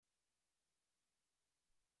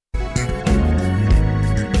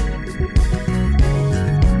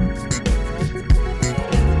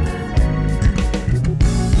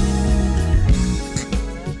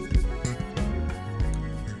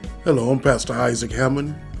Hello, I'm Pastor Isaac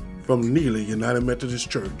Hammond from Neely United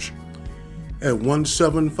Methodist Church at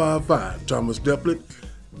 1755 Thomas Deplet,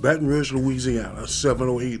 Baton Rouge, Louisiana,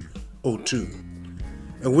 70802.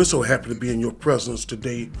 And we're so happy to be in your presence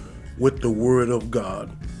today with the Word of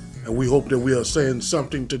God. And we hope that we are saying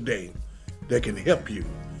something today that can help you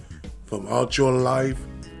from out your life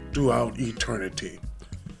throughout eternity.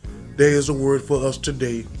 There is a word for us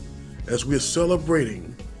today as we're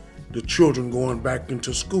celebrating the children going back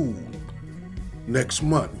into school next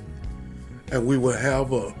month. And we will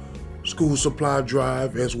have a school supply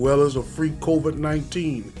drive as well as a free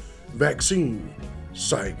COVID-19 vaccine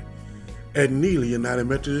site at Neely United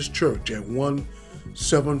Methodist Church at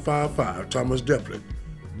 1755 Thomas Deplet,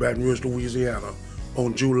 Baton Rouge, Louisiana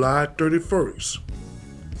on July 31st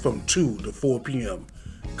from 2 to 4 p.m.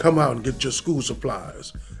 Come out and get your school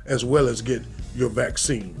supplies as well as get your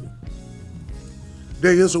vaccine.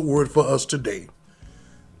 There is a word for us today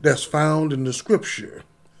that's found in the scripture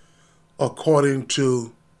according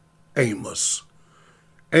to Amos.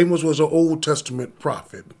 Amos was an Old Testament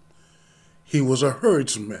prophet. He was a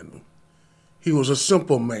herdsman. He was a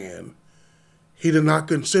simple man. He did not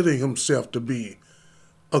consider himself to be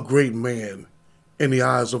a great man in the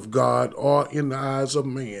eyes of God or in the eyes of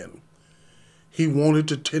man. He wanted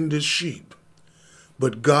to tend his sheep,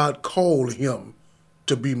 but God called him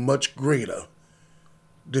to be much greater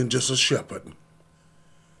than just a shepherd.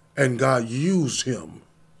 And God used him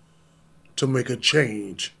to make a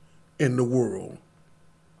change in the world.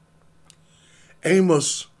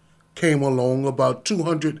 Amos came along about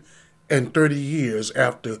 230 years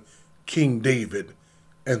after King David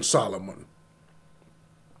and Solomon.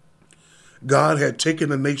 God had taken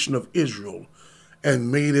the nation of Israel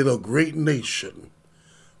and made it a great nation,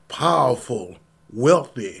 powerful,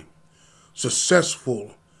 wealthy,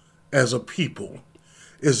 successful as a people.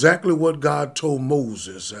 Exactly what God told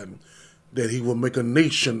Moses, and that he will make a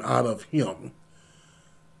nation out of him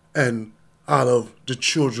and out of the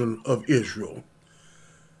children of Israel.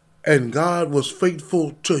 And God was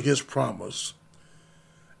faithful to his promise.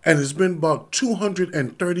 And it's been about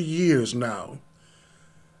 230 years now.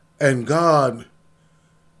 And God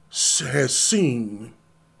has seen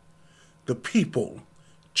the people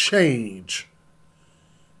change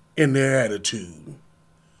in their attitude.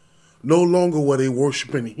 No longer were they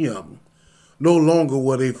worshiping him. No longer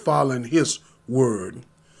were they following his word.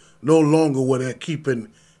 No longer were they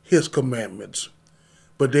keeping his commandments.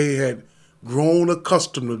 But they had grown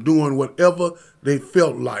accustomed to doing whatever they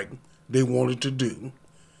felt like they wanted to do.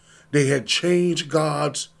 They had changed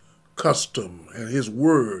God's custom and his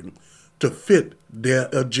word to fit their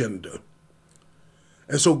agenda.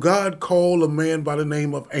 And so God called a man by the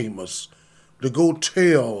name of Amos to go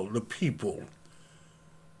tell the people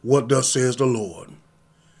what thus says the Lord.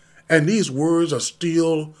 And these words are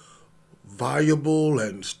still viable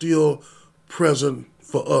and still present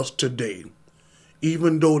for us today,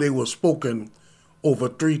 even though they were spoken over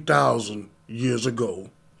 3,000 years ago.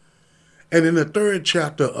 And in the 3rd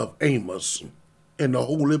chapter of Amos in the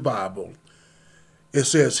Holy Bible, it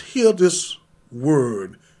says, "Hear this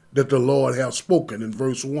word that the Lord hath spoken," in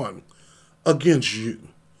verse 1, "against you,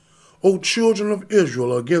 O children of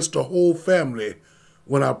Israel, against the whole family,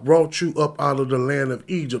 when I brought you up out of the land of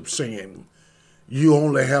Egypt, saying, you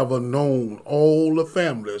only have known all the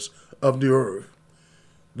families of the earth.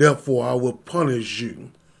 Therefore I will punish you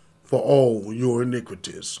for all your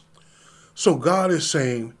iniquities." So God is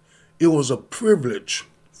saying it was a privilege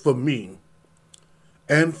for me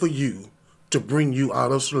and for you to bring you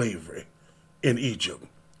out of slavery in Egypt.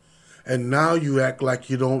 And now you act like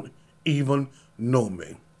you don't even know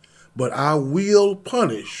me. But I will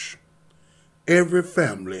punish every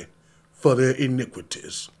family for their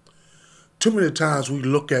iniquities. Too many times we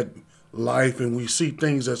look at life and we see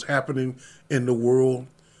things that's happening in the world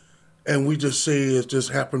and we just say it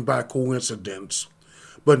just happened by coincidence.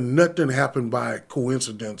 But nothing happened by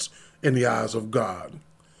coincidence in the eyes of God.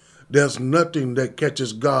 There's nothing that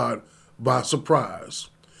catches God by surprise.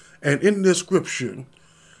 And in this scripture,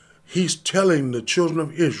 he's telling the children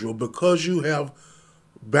of Israel, because you have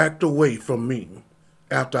backed away from me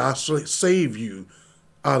after I saved you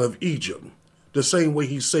out of Egypt, the same way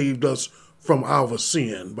he saved us from our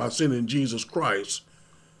sin by sending Jesus Christ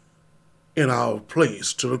in our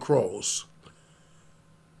place to the cross.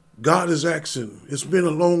 God is asking, it's been a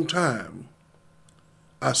long time.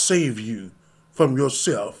 I saved you from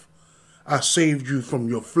yourself. I saved you from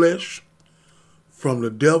your flesh, from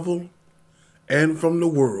the devil, and from the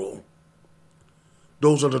world.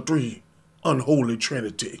 Those are the three unholy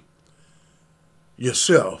trinity.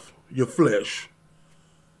 Yourself, your flesh,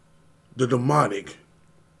 the demonic,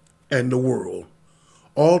 and the world.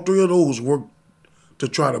 All three of those work to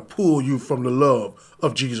try to pull you from the love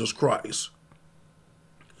of Jesus Christ.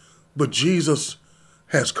 But Jesus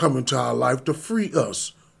has come into our life to free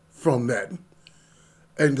us from that.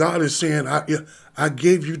 And God is saying, I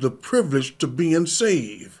gave you the privilege to being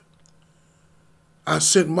saved. I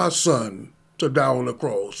sent my son to die on the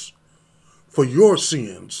cross for your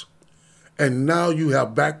sins. And now you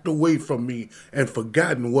have backed away from me and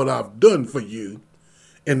forgotten what I've done for you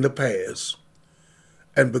in the past.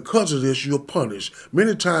 And because of this, you're punished.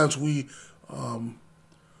 Many times we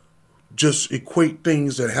just equate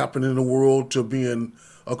things that happen in the world to being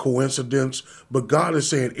a coincidence. But God is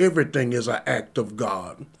saying everything is an act of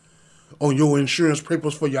God. On your insurance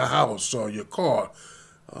papers for your house or your car,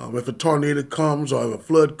 if a tornado comes or if a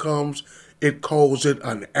flood comes, it calls it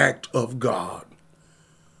an act of God.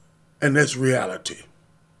 And that's reality.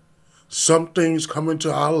 Some things come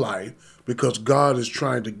into our life because God is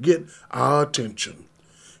trying to get our attention.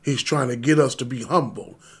 He's trying to get us to be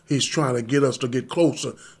humble. He's trying to get us to get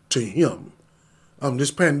closer to Him. This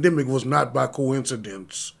pandemic was not by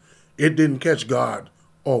coincidence. It didn't catch God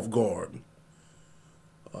off guard.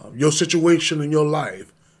 Your situation in your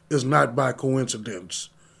life is not by coincidence.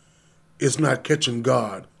 It's not catching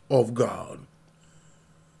God off guard.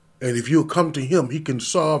 And if you'll come to Him, He can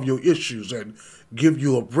solve your issues and give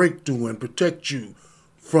you a breakthrough and protect you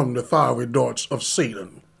from the fiery darts of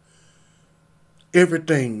Satan.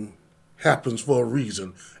 Everything happens for a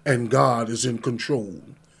reason, and God is in control.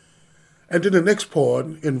 And then the next part,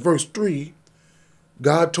 in verse 3,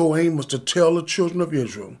 God told Amos to tell the children of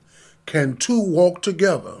Israel, can two walk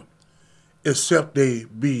together except they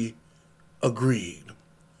be agreed?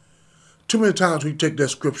 Too many times we take that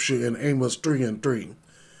scripture in Amos 3:3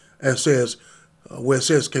 and says, where it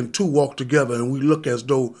says, can two walk together? And we look as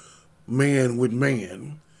though man with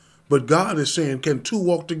man. But God is saying, can two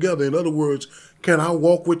walk together? In other words, can I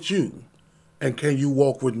walk with you? And can you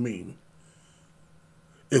walk with me?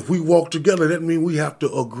 If we walk together, that means we have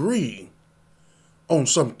to agree on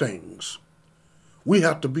some things. We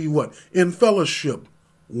have to be what? In fellowship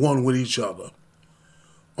one with each other.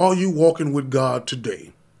 Are you walking with God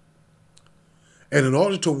today? And in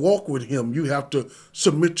order to walk with Him, you have to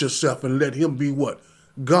submit yourself and let Him be what?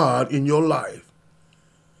 God in your life.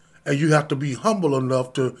 And you have to be humble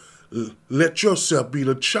enough to let yourself be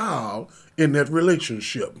the child in that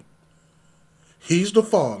relationship. He's the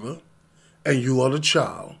father and you are the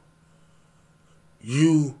child.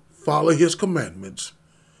 You follow His commandments.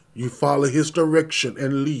 You follow His direction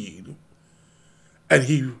and lead. And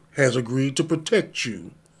He has agreed to protect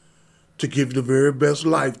you, to give you the very best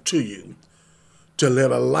life to you, to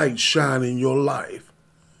let a light shine in your life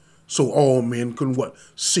so all men can what?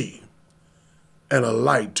 See. And a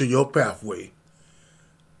light to your pathway.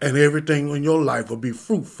 And everything in your life will be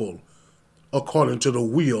fruitful according to the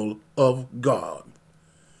will of God.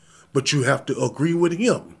 But you have to agree with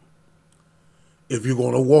Him if you're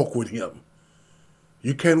going to walk with Him.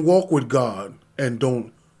 You can't walk with God and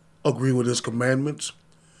don't agree with His commandments,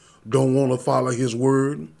 don't want to follow His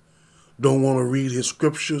word, don't want to read His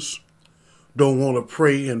scriptures, don't want to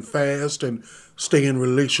pray and fast and stay in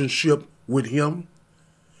relationship with Him.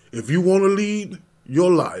 If you want to lead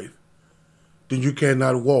your life, then you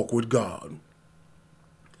cannot walk with God.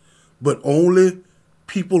 But only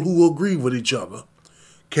people who agree with each other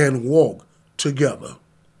can walk together.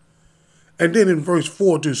 And then in verse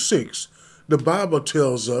 4-6, the Bible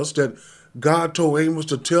tells us that God told Amos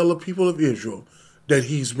to tell the people of Israel that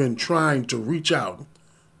He's been trying to reach out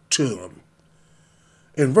to them.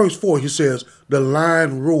 In verse 4, He says, the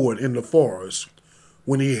lion roared in the forest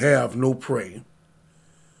when he have no prey.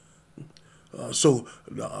 So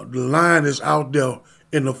the lion is out there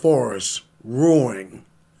in the forest roaring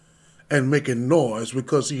and making noise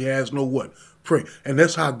because he has no what? Prey. And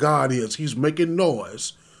that's how God is. He's making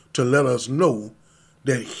noise to let us know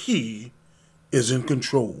that He is in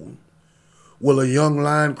control. Will a young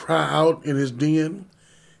lion cry out in his den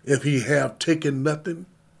if he have taken nothing?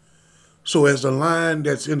 So as the lion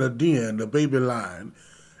that's in a den, the baby lion,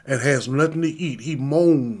 and has nothing to eat, he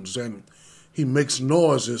moans and he makes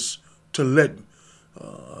noises to let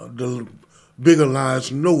the bigger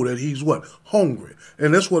lions know that he's what? Hungry.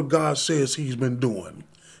 And that's what God says He's been doing.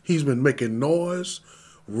 He's been making noise,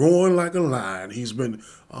 roaring like a lion. He's been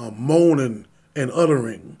moaning and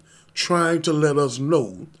uttering, trying to let us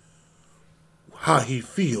know how He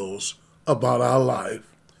feels about our life.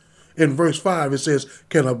 In verse 5 it says,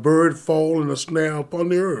 can a bird fall in a snare upon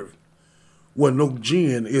the earth where no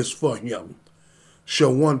gin is for him?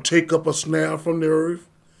 Shall one take up a snare from the earth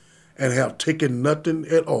and have taken nothing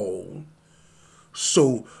at all?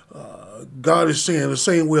 So God is saying the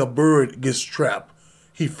same way a bird gets trapped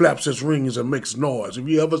He flaps his wings and makes noise. If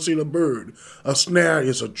you ever seen a bird, a snare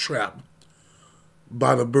is a trap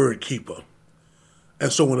by the bird keeper.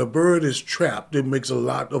 And so when a bird is trapped, it makes a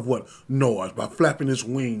lot of what? Noise, by flapping its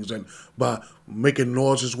wings and by making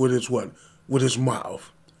noises with its what? With his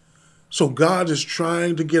mouth. So God is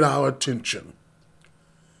trying to get our attention.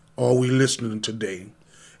 Are we listening today?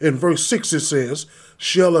 In verse 6 it says,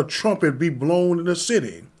 shall a trumpet be blown in the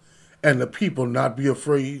city, and the people not be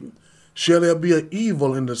afraid? Shall there be an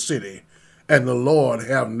evil in the city, and the Lord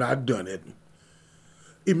have not done it?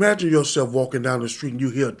 Imagine yourself walking down the street and you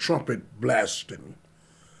hear a trumpet blasting.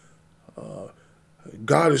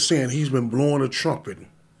 God is saying he's been blowing a trumpet,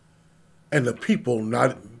 and the people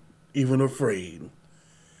not even afraid.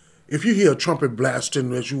 If you hear a trumpet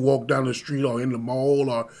blasting as you walk down the street or in the mall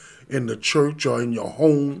or in the church or in your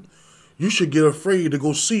home, you should get afraid to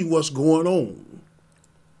go see what's going on.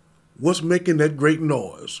 What's making that great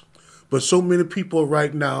noise? But so many people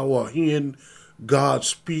right now are hearing God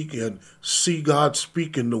speak and see God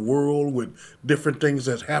speak in the world with different things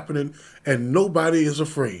that's happening, and nobody is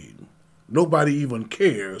afraid. Nobody even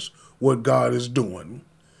cares what God is doing.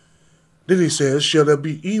 Then he says, shall there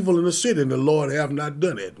be evil in the city, and the Lord have not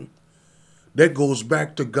done it? That goes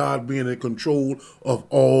back to God being in control of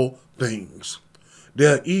all things.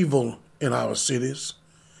 There are evil in our cities,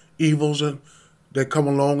 evils that come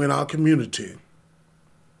along in our community.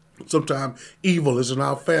 Sometimes evil is in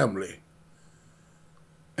our family.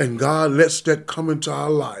 And God lets that come into our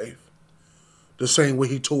life the same way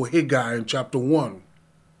he told Haggai in chapter 1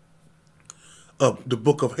 of the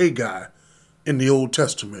book of Haggai in the Old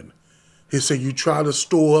Testament. He said, you try to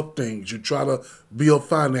store up things, you try to build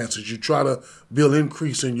finances, you try to build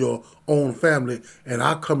increase in your own family, and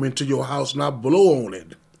I come into your house and I blow on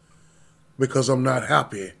it because I'm not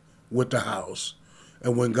happy with the house.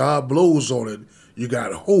 And when God blows on it, you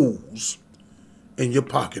got holes in your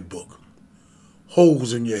pocketbook,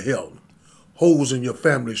 holes in your health, holes in your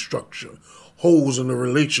family structure, holes in the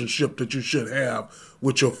relationship that you should have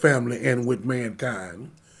with your family and with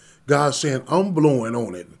mankind. God's saying, I'm blowing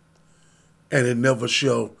on it, and it never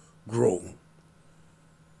shall grow.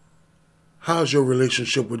 How's your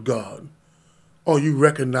relationship with God? Are you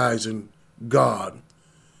recognizing God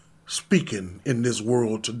speaking in this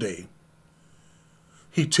world today?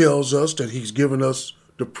 He tells us that he's given us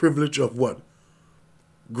the privilege of what?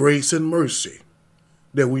 Grace and mercy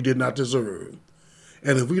that we did not deserve.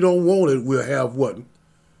 And if we don't want it, we'll have what?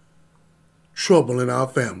 Trouble in our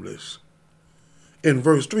families. In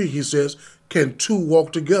verse 3, he says, can two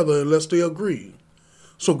walk together unless they agree?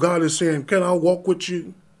 So God is saying, can I walk with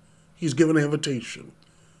you? He's giving an invitation.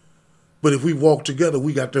 But if we walk together,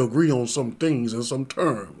 we got to agree on some things and some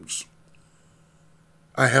terms.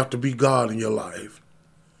 I have to be God in your life,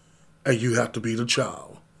 and you have to be the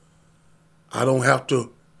child. I don't have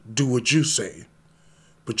to do what you say,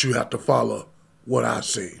 but you have to follow what I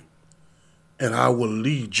say, and I will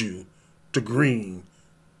lead you to green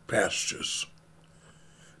pastures.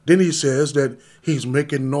 Then he says that he's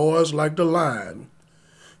making noise like the lion.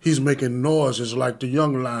 He's making noises like the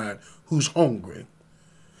young lion who's hungry.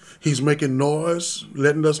 He's making noise,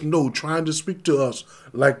 letting us know, trying to speak to us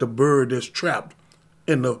like the bird that's trapped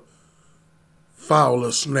in the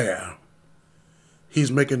fowler's snare.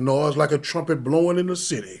 He's making noise like a trumpet blowing in the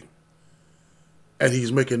city. And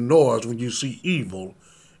he's making noise when you see evil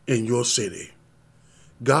in your city.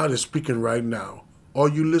 God is speaking right now. Are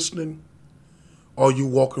you listening? Are you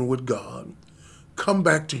walking with God? Come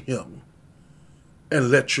back to him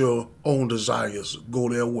and let your own desires go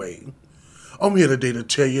their way. I'm here today to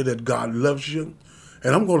tell you that God loves you.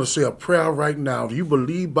 And I'm going to say a prayer right now. If you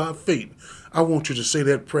believe by faith, I want you to say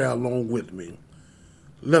that prayer along with me.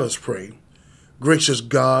 Let us pray. Gracious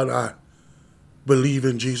God, I believe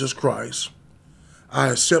in Jesus Christ. I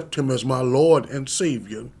accept him as my Lord and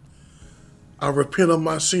Savior. I repent of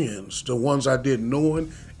my sins, the ones I did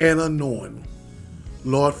knowing and unknowing.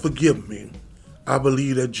 Lord, forgive me. I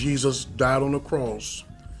believe that Jesus died on the cross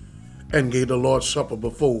and gave the Lord's Supper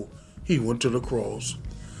before he went to the cross.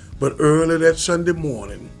 But early that Sunday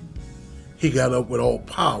morning, he got up with all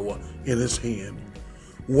power in his hand.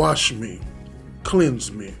 Wash me,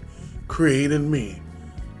 cleanse me, create in me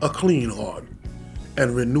a clean heart,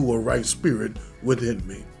 and renew a right spirit within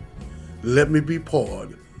me. Let me be part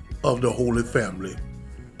of the Holy Family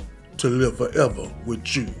to live forever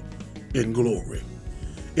with you in glory.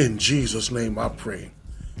 In Jesus' name I pray.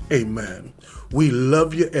 Amen. We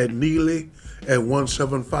love you at Neely at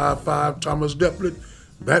 1755 Thomas Deplet,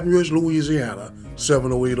 Baton Rouge, Louisiana,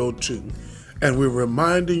 70802. And we're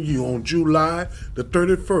reminding you on July the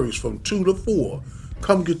 31st from 2 to 4,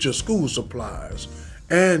 come get your school supplies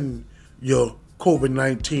and your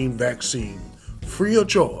COVID-19 vaccine free of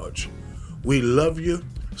charge. We love you.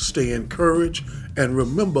 Stay encouraged. And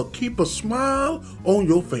remember, keep a smile on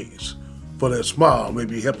your face, for that smile may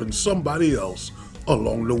be helping somebody else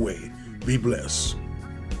along the way. Be blessed.